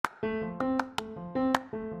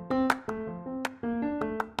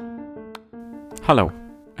Hello,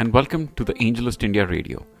 and welcome to the AngelList India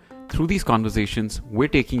Radio. Through these conversations, we're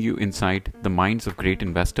taking you inside the minds of great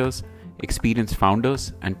investors, experienced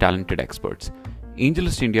founders, and talented experts.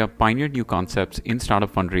 AngelList India pioneered new concepts in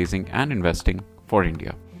startup fundraising and investing for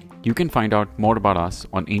India. You can find out more about us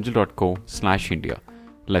on angel.co/India.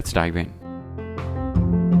 Let's dive in.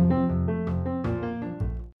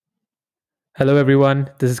 Hello, everyone.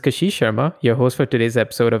 This is Kashish Sharma, your host for today's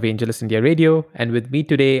episode of AngelList India Radio. And with me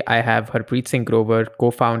today, I have Harpreet Singh Grover,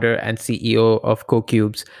 co-founder and CEO of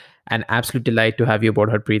CoCubes. An absolute delight to have you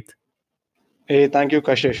aboard, Harpreet. Hey, thank you,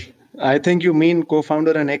 Kashish. I think you mean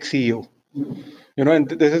co-founder and ex-CEO. And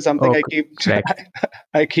this is something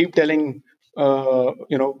I keep telling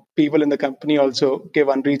people in the company also. कि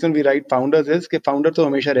one reason we write founders is कि founder तो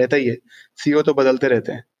हमेशा रहता ही है, CEO तो बदलते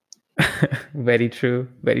रहते हैं. Very true.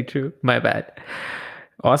 Very true. My bad.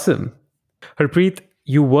 Awesome. Harpreet,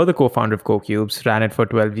 you were the co-founder of CoCubes, ran it for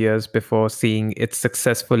 12 years before seeing its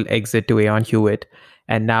successful exit to Aon Hewitt,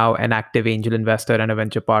 and now an active angel investor and a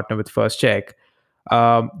venture partner with First Check.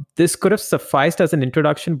 This could have sufficed as an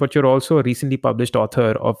introduction, but you're also a recently published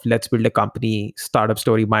author of Let's Build a Company, Startup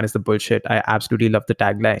Story Minus the Bullshit. I absolutely love the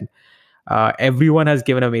tagline. Everyone has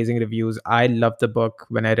given amazing reviews. I loved the book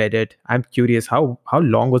when I read it. I'm curious, how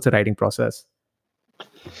long was the writing process?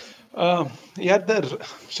 So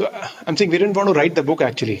I'm saying we didn't want to write the book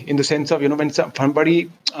actually, in the sense of, when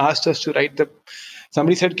somebody asked us to write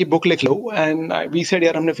somebody said कि book लिख लो, and we said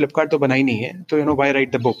यार हमने Flipkart तो बनाई नहीं है, तो why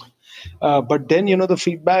write the book? But then the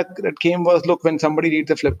feedback that came was, look, when somebody reads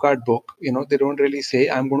the Flipkart book, they don't really say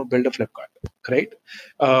I'm going to build a Flipkart, right?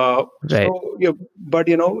 Right. But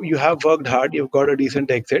you have worked hard, you've got a decent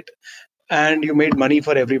exit, and you made money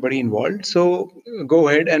for everybody involved. So go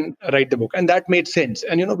ahead and write the book, and that made sense.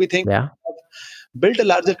 And we think. Yeah. Built a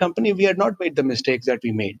larger company, we had not made the mistakes that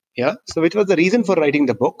we made. Yeah. So which was the reason for writing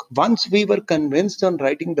the book. Once we were convinced on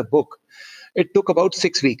writing the book, it took about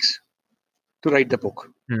 6 weeks to write the book,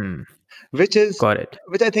 which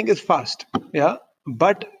I think is fast. Yeah.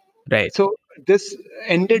 But right. So this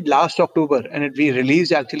ended last October, and we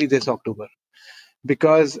released actually this October,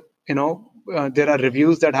 because, there are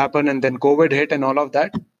reviews that happen, and then COVID hit and all of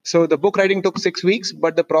that. So the book writing took 6 weeks,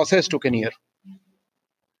 but the process took a year.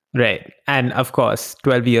 Right. And of course,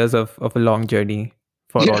 12 years of a long journey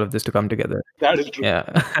for all of this to come together. That is true. Yeah.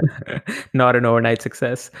 Not an overnight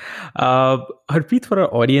success. Harpreet, for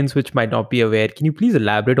our audience which might not be aware, can you please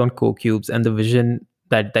elaborate on CoCubes and the vision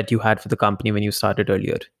that you had for the company when you started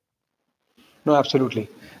earlier? No, absolutely.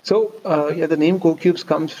 So, the name CoCubes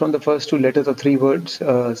comes from the first two letters of three words,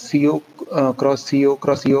 CEO, cross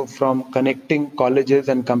CEO from connecting colleges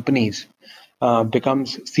and companies,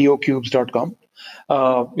 becomes cocubes.com.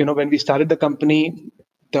 When we started the company,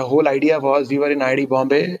 the whole idea was we were in IIT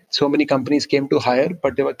Bombay. So many companies came to hire,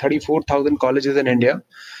 but there were 34,000 colleges in India,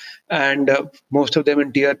 and most of them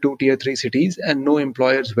in tier 2, tier 3 cities, and no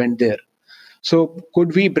employers went there. So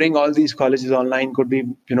could we bring all these colleges online? Could we,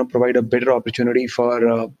 provide a better opportunity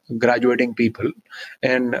for graduating people?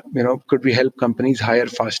 And, could we help companies hire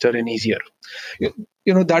faster and easier?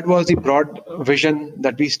 That was the broad vision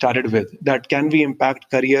that we started with. That can we impact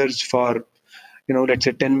careers for, let's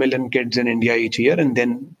say 10 million kids in India each year, and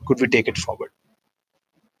then could we take it forward?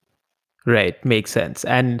 Right. Makes sense.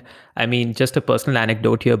 And I mean, just a personal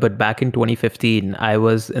anecdote here, but back in 2015, I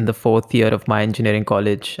was in the 4th year of my engineering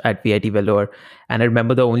college at VIT Vellore. And I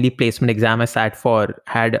remember the only placement exam I sat for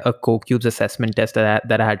had a CoCubes assessment test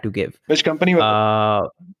that I had to give. Which company was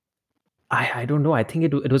it? I don't know. I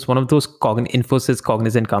think it was one of those Infosys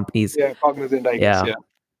Cognizant companies. Yeah, Cognizant, I guess.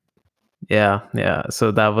 Yeah.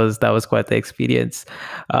 So that was quite the experience.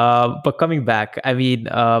 But coming back, I mean,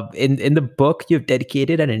 in the book, you've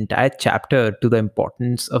dedicated an entire chapter to the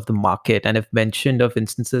importance of the market, and have mentioned of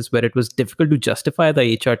instances where it was difficult to justify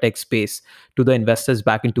the HR tech space to the investors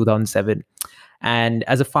back in 2007. And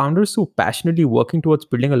as a founder so passionately working towards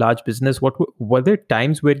building a large business, were there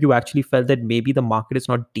times where you actually felt that maybe the market is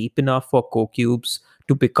not deep enough for CoCubes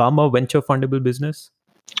to become a venture fundable business?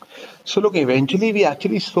 So look, eventually we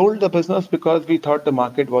actually sold the business because we thought the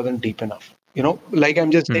market wasn't deep enough. Like I'm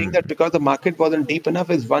just saying that because the market wasn't deep enough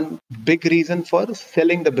is one big reason for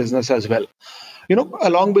selling the business as well.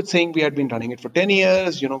 Along with saying we had been running it for 10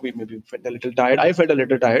 years, we maybe felt a little tired. I felt a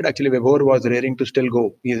little tired. Actually, Vibhor was raring to still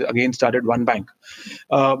go. He again started one bank.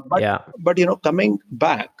 But coming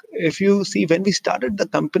back, if you see when we started the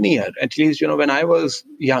company here, at least, when I was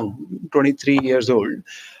young, 23 years old,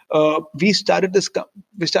 we started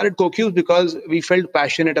CoCubes because we felt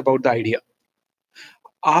passionate about the idea.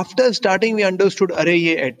 After starting, we understood, array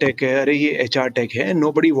ye edtech hai, array ye HR tech hai, and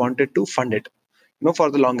nobody wanted to fund it,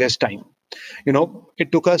 for the longest time.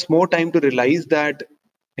 It took us more time to realize that,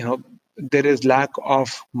 there is lack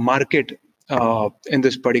of market in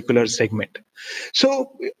this particular segment.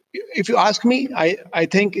 So if you ask me, I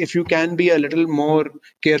think if you can be a little more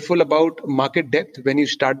careful about market depth when you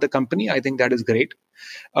start the company, I think that is great.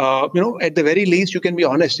 At the very least, you can be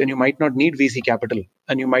honest, and you might not need VC capital,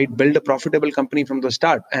 and you might build a profitable company from the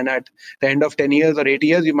start. And at the end of 10 years or 8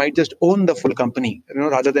 years, you might just own the full company,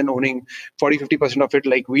 rather than owning 40-50% of it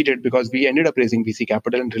like we did, because we ended up raising VC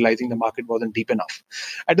capital and realizing the market wasn't deep enough.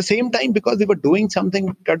 At the same time, because we were doing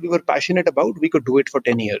something that we were passionate about, we could do it for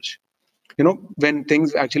 10 years. When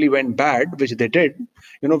things actually went bad, which they did,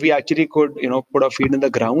 we actually could, put our feet in the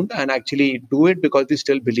ground and actually do it because we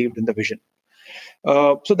still believed in the vision.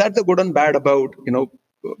 So that's the good and bad about,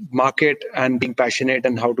 market and being passionate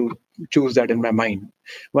and how to choose that in my mind.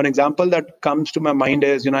 One example that comes to my mind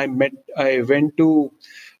is, I went to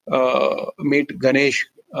meet Ganesh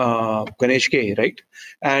K, right?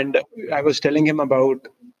 And I was telling him about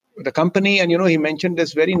the company, and he mentioned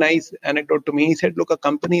this very nice anecdote to me. He said, look, a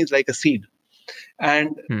company is like a seed.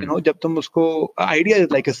 And जब तुम उसको, idea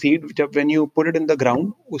is like a seed, जब when you put it in the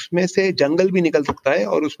ground, उसमें से जंगल भी निकल सकता है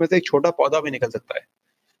और उसमें से एक छोटा पौधा भी निकल सकता है.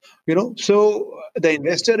 So the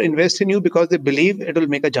investor invests in you because they believe it will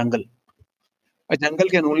make a jungle. A jungle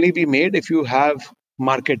can only be made if you have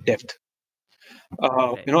market depth.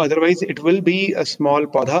 Otherwise it will be a small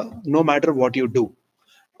podha no matter what you do.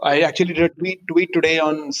 I actually did a tweet today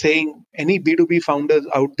on saying, any B2B founders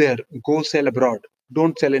out there, go sell abroad.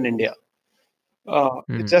 Don't sell in India.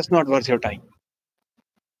 It's just not worth your time.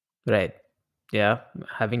 Right. Yeah.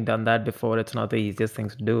 Having done that before, it's not the easiest thing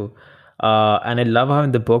to do. And I love how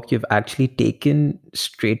in the book you've actually taken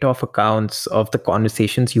straight off accounts of the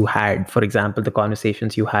conversations you had. For example, the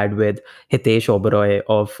conversations you had with Hitesh Oberoi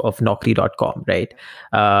of Naukri.com, right?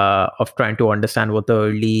 Of trying to understand what the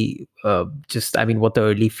early, what the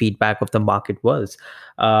early feedback of the market was.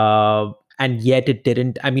 And yet it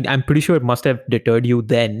didn't, I'm pretty sure it must have deterred you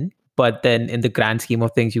then. But then in the grand scheme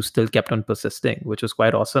of things, you still kept on persisting, which was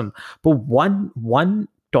quite awesome. But one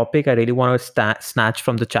topic I really want to snatch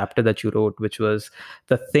from the chapter that you wrote, which was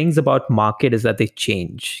the things about market is that they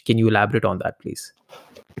change. Can you elaborate on that, please?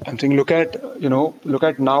 I'm saying look at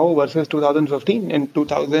now versus 2015. In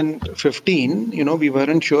 2015, we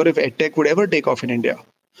weren't sure if EdTech would ever take off in India.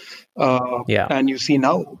 And you see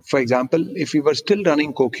now, for example, if we were still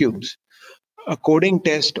running CoCubes, a coding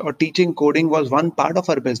test or teaching coding was one part of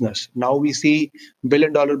our business. Now we see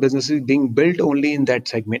billion-dollar businesses being built only in that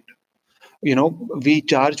segment. We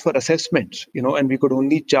charge for assessments, and we could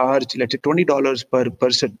only charge, let's say, $20 per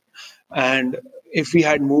person. And if we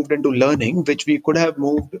had moved into learning, which we could have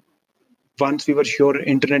moved once we were sure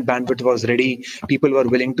internet bandwidth was ready, people were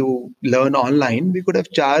willing to learn online, we could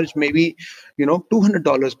have charged maybe,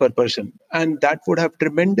 $200 per person. And that would have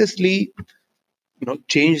tremendously,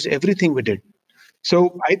 changed everything we did.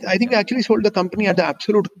 So I think we actually sold the company at the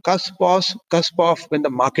absolute cusp of when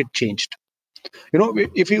the market changed.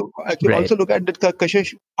 If you actually also look at it,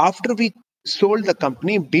 Kashish, after we sold the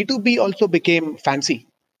company, B2B also became fancy.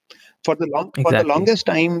 For the longest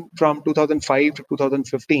time, from 2005 to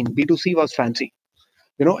 2015, B2C was fancy,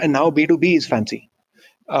 and now B2B is fancy.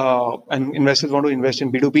 And investors want to invest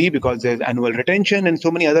in B2B because there's annual retention and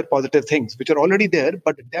so many other positive things which are already there,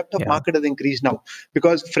 but the depth of market has increased now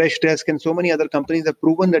because Freshdesk and so many other companies have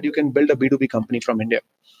proven that you can build a B2B company from India.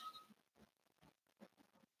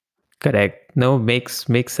 Correct. No, makes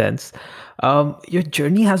sense. Your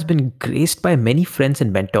journey has been graced by many friends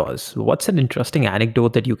and mentors. What's an interesting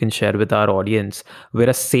anecdote that you can share with our audience where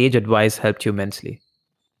a sage advice helped you immensely?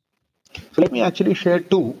 So let me actually share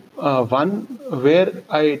two. One where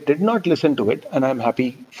I did not listen to it, and I'm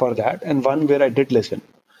happy for that, and one where I did listen.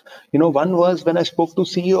 One was when I spoke to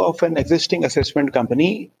CEO of an existing assessment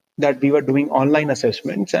company that we were doing online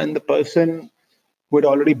assessments, and the person who had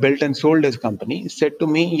already built and sold his company said to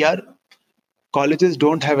me, "Yaar, colleges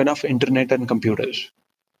don't have enough internet and computers,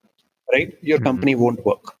 right? Your company won't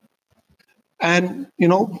work." And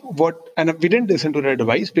and we didn't listen to their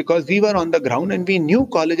advice because we were on the ground and we knew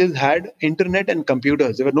colleges had internet and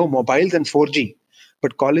computers. There were no mobiles and 4G,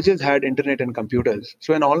 but colleges had internet and computers.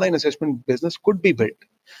 So an online assessment business could be built,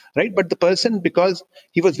 right? But the person, because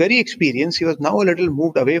he was very experienced, he was now a little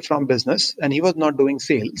moved away from business and he was not doing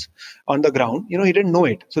sales on the ground. He didn't know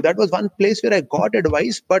it. So that was one place where I got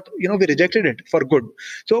advice, but we rejected it for good.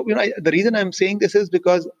 So the reason I'm saying this is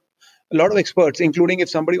because a lot of experts, including if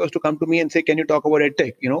somebody was to come to me and say, can you talk about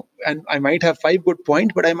edtech, and I might have 5 good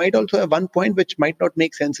points, but I might also have one point which might not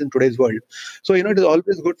make sense in today's world. So, it is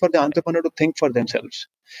always good for the entrepreneur to think for themselves.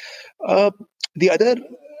 The other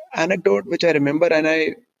anecdote which I remember,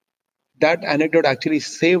 and that anecdote actually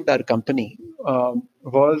saved our company,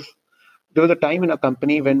 was there was a time in our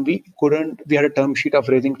company when we had a term sheet of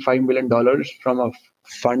raising $5 million from a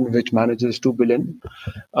fund which manages 2 billion.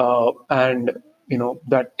 And,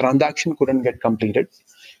 that transaction couldn't get completed.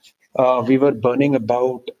 We were burning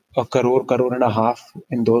about a crore and a half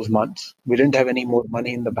in those months. We didn't have any more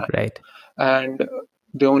money in the bank. Right. And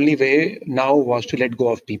the only way now was to let go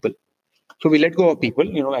of people. So we let go of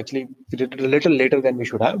people, actually we did it a little later than we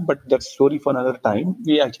should have, but that's story for another time.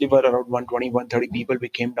 We actually were around 120, 130 people. We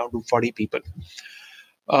came down to 40 people.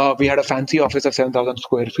 We had a fancy office of 7,000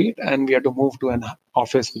 square feet, and we had to move to an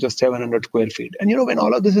office which was 700 square feet. And, when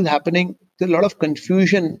all of this is happening, there's a lot of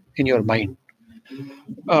confusion in your mind.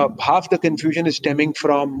 Half the confusion is stemming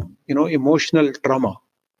from, emotional trauma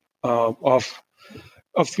of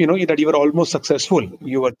that you were almost successful.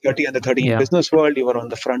 You were 30 under 30 in business world. You were on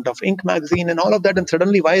the front of Inc. magazine and all of that. And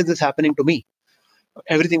suddenly, why is this happening to me?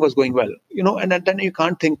 Everything was going well, and then you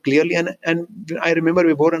can't think clearly. And I remember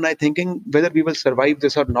Vibhor and I thinking whether we will survive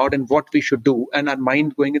this or not and what we should do. And our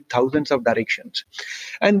mind going in thousands of directions.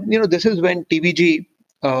 And, this is when TVG,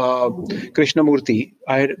 Krishnamurthy,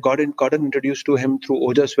 I had gotten introduced to him through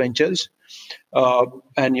Ojas Ventures.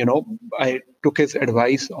 And, I took his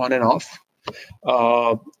advice on and off.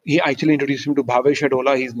 He actually introduced him to Bhavesh at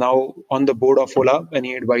Ola. He's now on the board of Ola and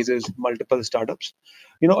he advises multiple startups.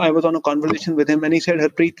 I was on a conversation with him and he said,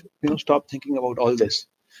 Harpreet, stop thinking about all this.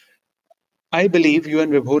 I believe you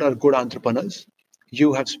and Vibhor are good entrepreneurs.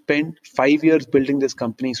 You have spent 5 years building this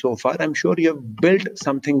company so far. I'm sure you have built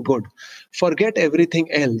something good. Forget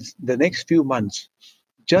everything else. The next few months,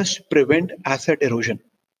 just prevent asset erosion.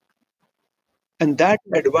 And that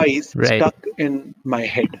advice stuck in my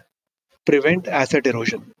head. Prevent asset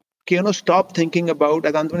erosion. Stop thinking about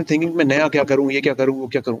thinking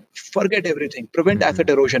forget everything. Prevent asset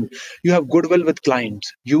erosion. You have goodwill with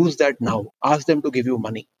clients. Use that now. Ask them to give you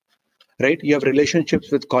money. Right? You have relationships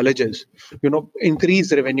with colleges.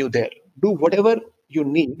 Increase revenue there. Do whatever you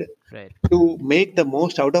need to make the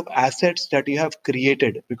most out of assets that you have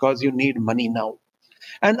created because you need money now.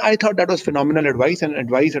 And I thought that was phenomenal advice and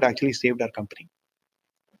advice that actually saved our company.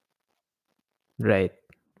 Right.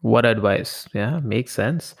 What advice? Yeah, makes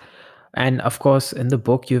sense. And of course, in the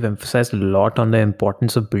book, you've emphasized a lot on the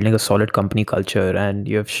importance of building a solid company culture. And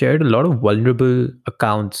you have shared a lot of vulnerable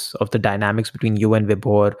accounts of the dynamics between you and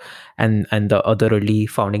Vibhor and the other early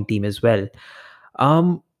founding team as well.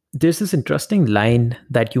 There's this interesting line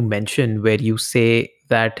that you mentioned where you say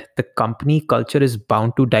that the company culture is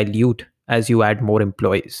bound to dilute as you add more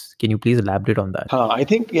employees. Can you please elaborate on that? I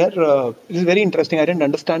think, this is very interesting. I didn't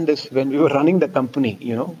understand this when we were running the company,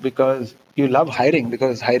 because you love hiring,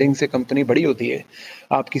 because hiring se company badi hoti hai.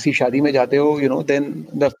 Aap kisi shaadi mein jate ho, then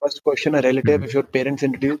the first question a relative, if your parents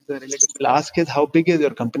introduce, the relative will ask is, how big is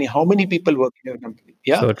your company? How many people work in your company?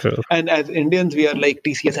 Yeah. So true. And as Indians, we are like,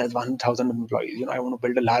 TCS has 1,000 employees. I want to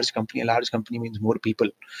build a large company. A large company means more people.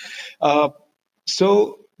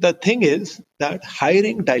 So the thing is that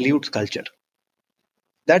hiring dilutes culture.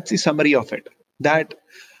 That's the summary of it. That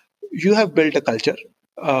you have built a culture.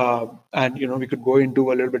 And, we could go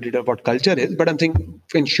into a little bit of what culture is. But I'm thinking,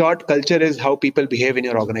 in short, culture is how people behave in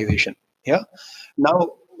your organization. Yeah.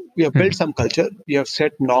 Now, we have built some culture. You have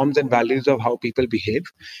set norms and values of how people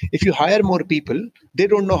behave. If you hire more people, they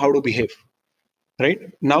don't know how to behave. Right?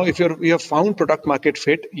 Now, if you have found product market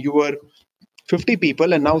fit, you were 50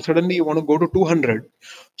 people and now suddenly you want to go to 200.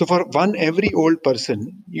 So for every old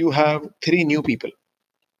person, you have 3 new people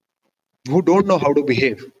who don't know how to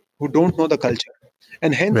behave, who don't know the culture.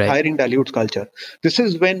 And hence hiring dilutes culture. This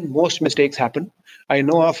is when most mistakes happen. I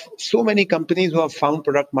know of so many companies who have found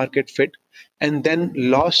product market fit and then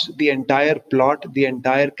lost the entire plot, the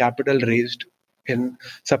entire capital raised in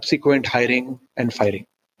subsequent hiring and firing.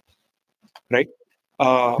 Right?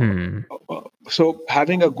 So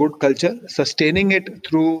having a good culture, sustaining it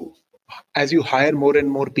through as you hire more and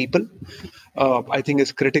more people, I think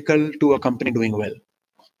is critical to a company doing well.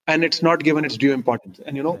 And it's not given its due importance.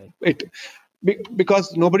 And,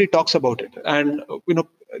 because nobody talks about it. And,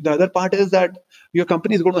 the other part is that your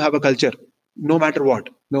company is going to have a culture no matter what.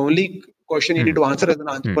 The only question you need to answer as an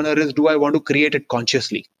entrepreneur is, do I want to create it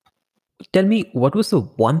consciously? Tell me, what was the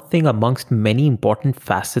one thing amongst many important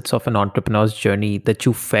facets of an entrepreneur's journey that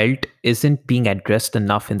you felt isn't being addressed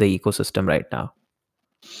enough in the ecosystem right now?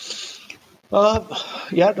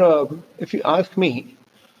 If you ask me,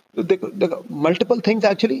 The multiple things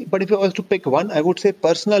actually, but if I was to pick one, I would say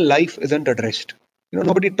personal life isn't addressed.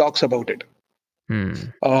 Nobody talks about it.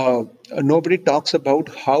 Nobody talks about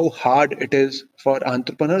how hard it is for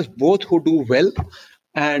entrepreneurs, both who do well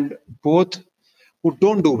and both who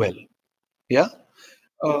don't do well. Yeah.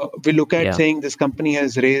 We look at saying this company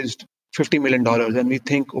has raised $50 million and we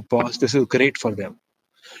think, oh, boss, this is great for them.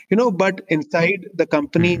 But inside the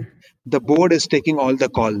company, the board is taking all the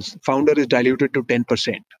calls. Founder is diluted to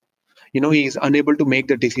 10%. He is unable to make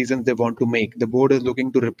the decisions they want to make. The board is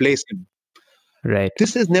looking to replace him. Right.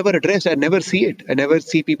 This is never addressed. I never see it. I never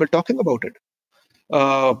see people talking about it.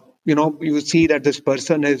 You see that this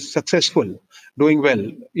person is successful, doing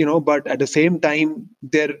well, but at the same time,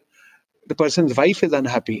 the person's wife is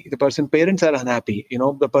unhappy. The person's parents are unhappy.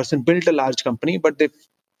 The person built a large company, but they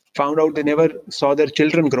found out they never saw their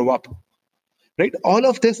children grow up. Right? All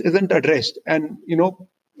of this isn't addressed. And,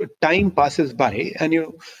 time passes by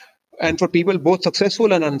and for people both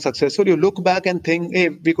successful and unsuccessful, you look back and think, hey,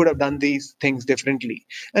 we could have done these things differently.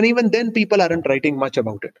 And even then, people aren't writing much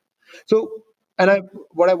about it. So, the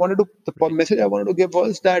message I wanted to give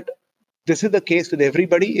was that this is the case with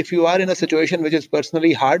everybody. If you are in a situation which is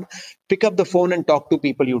personally hard, pick up the phone and talk to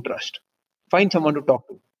people you trust. Find someone to talk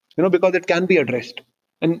to, because it can be addressed.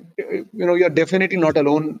 And, you're definitely not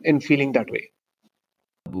alone in feeling that way.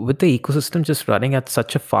 With the ecosystem just running at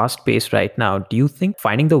such a fast pace right now, do you think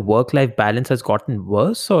finding the work-life balance has gotten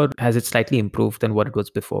worse or has it slightly improved than what it was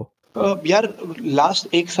before? यार last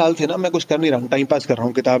 1 साल से ना मैं कुछ कर नहीं रहा हूँ, टाइम पास कर रहा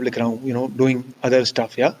हूँ, किताब लिख रहा हूँ, doing other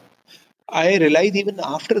stuff. Yeah, I realize even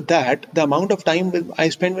after that, the amount of time I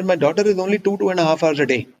spend with my daughter is only 2.5 hours a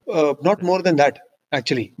day, not more than that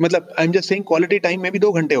actually. मतलब I'm just saying quality time maybe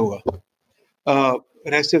 2 घंटे होगा.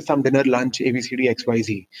 Rest is some dinner, lunch, ABCD,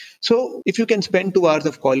 XYZ. So if you can spend 2 hours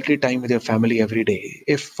of quality time with your family every day,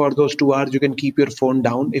 if for those 2 hours you can keep your phone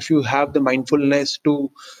down, if you have the mindfulness to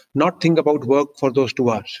not think about work for those 2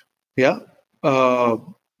 hours,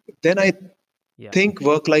 then I think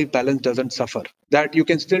work-life balance doesn't suffer. That you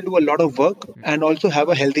can still do a lot of work and also have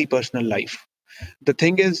a healthy personal life. The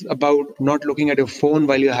thing is about not looking at your phone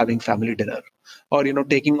while you're having family dinner or,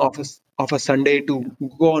 taking off a Sunday to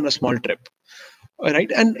go on a small trip.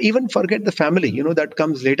 Right. And even forget the family, that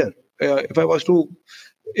comes later. If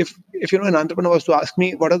an entrepreneur was to ask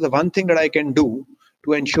me, what is the one thing that I can do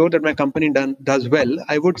to ensure that my company does well,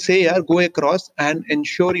 I would say, go across and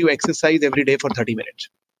ensure you exercise every day for 30 minutes.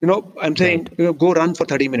 I'm saying, go run for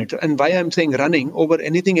 30 minutes. And why I'm saying running over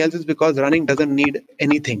anything else is because running doesn't need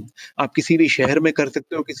anything. आप किसी भी शहर में कर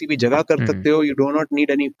सकते हो, किसी भी जगह कर सकते हो. You do not need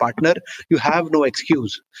any partner. You have no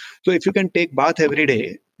excuse. So if you can take bath every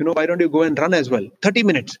day, why don't you go and run as well? 30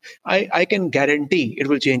 minutes. I can guarantee it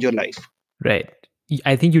will change your life. Right.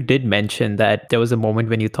 I think you did mention that there was a moment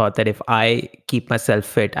when you thought that if I keep myself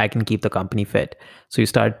fit, I can keep the company fit. So you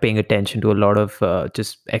started paying attention to a lot of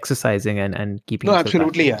just exercising and keeping. No,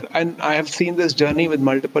 absolutely. Yeah. And I have seen this journey with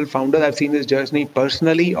multiple founders. I've seen this journey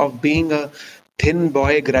personally of being a thin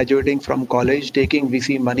boy graduating from college, taking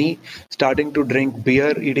VC money, starting to drink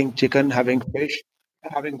beer, eating chicken, having fish,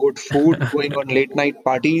 having good food, going on late night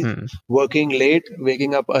parties, working late,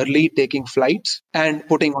 waking up early, taking flights, and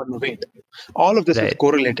putting on weight. All of this is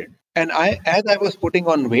correlated. And as I was putting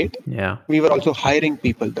on weight, we were also hiring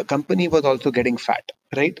people. The company was also getting fat,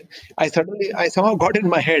 right? I somehow got in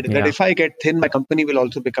my head that if I get thin, my company will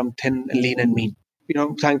also become thin, lean, and mean.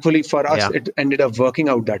 Thankfully for us, it ended up working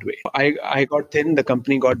out that way. I got thin, the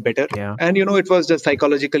company got better. And, it was just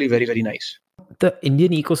psychologically very, very nice. The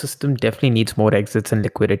Indian ecosystem definitely needs more exits and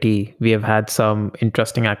liquidity. We have had some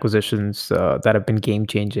interesting acquisitions that have been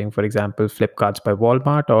game-changing. For example, Flipkarts by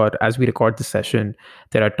Walmart, or as we record this session,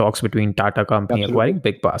 there are talks between Tata Company acquiring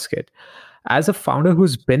BigBasket. As a founder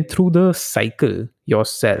who's been through the cycle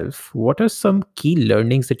yourself, what are some key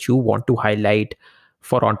learnings that you want to highlight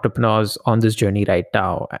for entrepreneurs on this journey right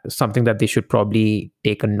now? Something that they should probably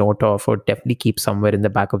take a note of or definitely keep somewhere in the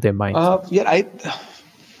back of their mind.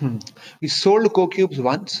 We sold CoCubes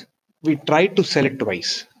once. We tried to sell it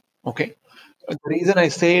twice. Okay. The reason I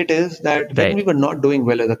say it is that when we were not doing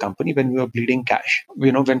well as a company, when we were bleeding cash,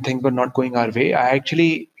 when things were not going our way, I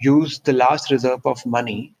actually used the last reserve of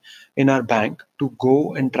money in our bank to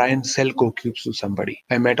go and try and sell CoCubes to somebody.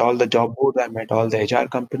 I met all the job boards, I met all the HR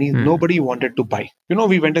companies. Nobody wanted to buy.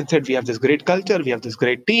 We went and said, we have this great culture, we have this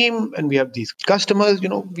great team, and we have these customers,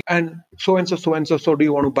 and so and so do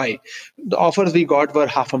you want to buy? The offers we got were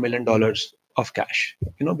 $500,000 of cash,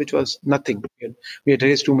 which was nothing. We had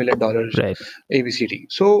raised $2 million ABCD.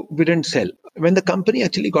 So we didn't sell. When the company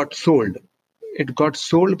actually got sold, it got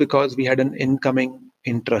sold because we had an incoming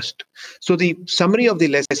interest. So the summary of the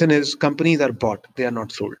lesson is companies are bought, they are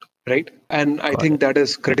not sold. right? And I Got think it. that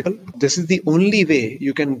is critical. This is the only way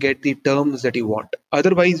you can get the terms that you want.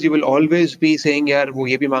 Otherwise, you will always be saying, "Yeah, wo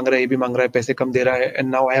ye bhi mang raha hai, ye bhi mang raha hai, paise kam de raha hai,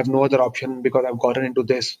 and now I have no other option because I've gotten into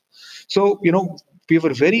this." So, we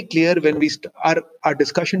were very clear when our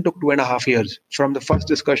discussion took 2.5 years from the first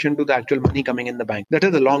discussion to the actual money coming in the bank. That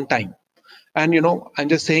is a long time. And I'm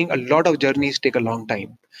just saying a lot of journeys take a long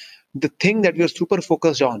time. The thing that we are super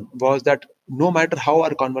focused on was that no matter how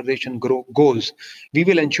our conversation goes, we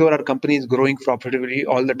will ensure our company is growing profitably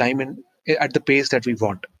all the time and at the pace that we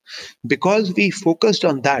want. Because we focused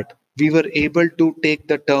on that, we were able to take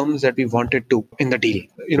the terms that we wanted to in the deal.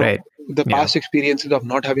 Right. The Yeah. past experiences of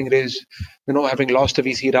not having raised, having lost the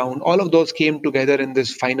VC round, all of those came together in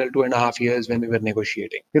this final 2.5 years when we were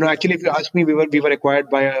negotiating. Actually, if you ask me, we were acquired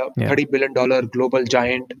by a Yeah. $30 billion global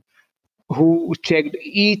giant who checked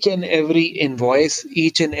each and every invoice,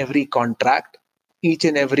 each and every contract, each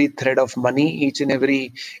and every thread of money, each and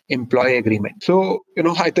every employee agreement. So,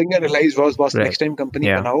 I think I realized was Right. next time company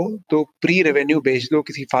Yeah. बनाओ तो pre-revenue बेच दो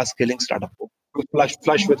किसी fast scaling startup को,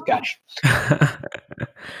 flush with cash.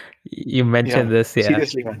 You Yeah, mentioned this, yeah.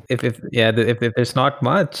 seriously, man. If there's not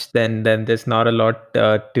much, then there's not a lot to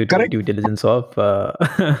do Correct. due diligence of.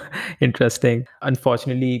 Interesting.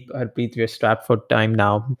 Unfortunately, Harpreet, we're strapped for time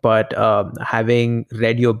now. But having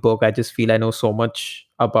read your book, I just feel I know so much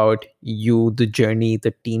about you, the journey,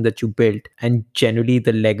 the team that you built, and generally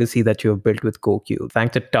the legacy that you have built with GoCube.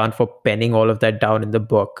 Thanks a ton for penning all of that down in the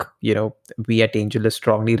book. We at AngelList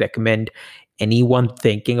strongly recommend anyone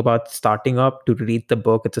thinking about starting up to read the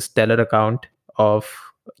book. It's a stellar account of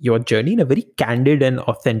your journey in a very candid and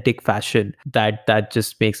authentic fashion that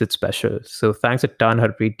just makes it special. So thanks a ton,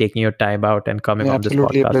 Harpreet, taking your time out and coming Yeah, on this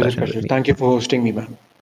absolutely a podcast pleasure, session with Kashish. me. Thank you for hosting me, man.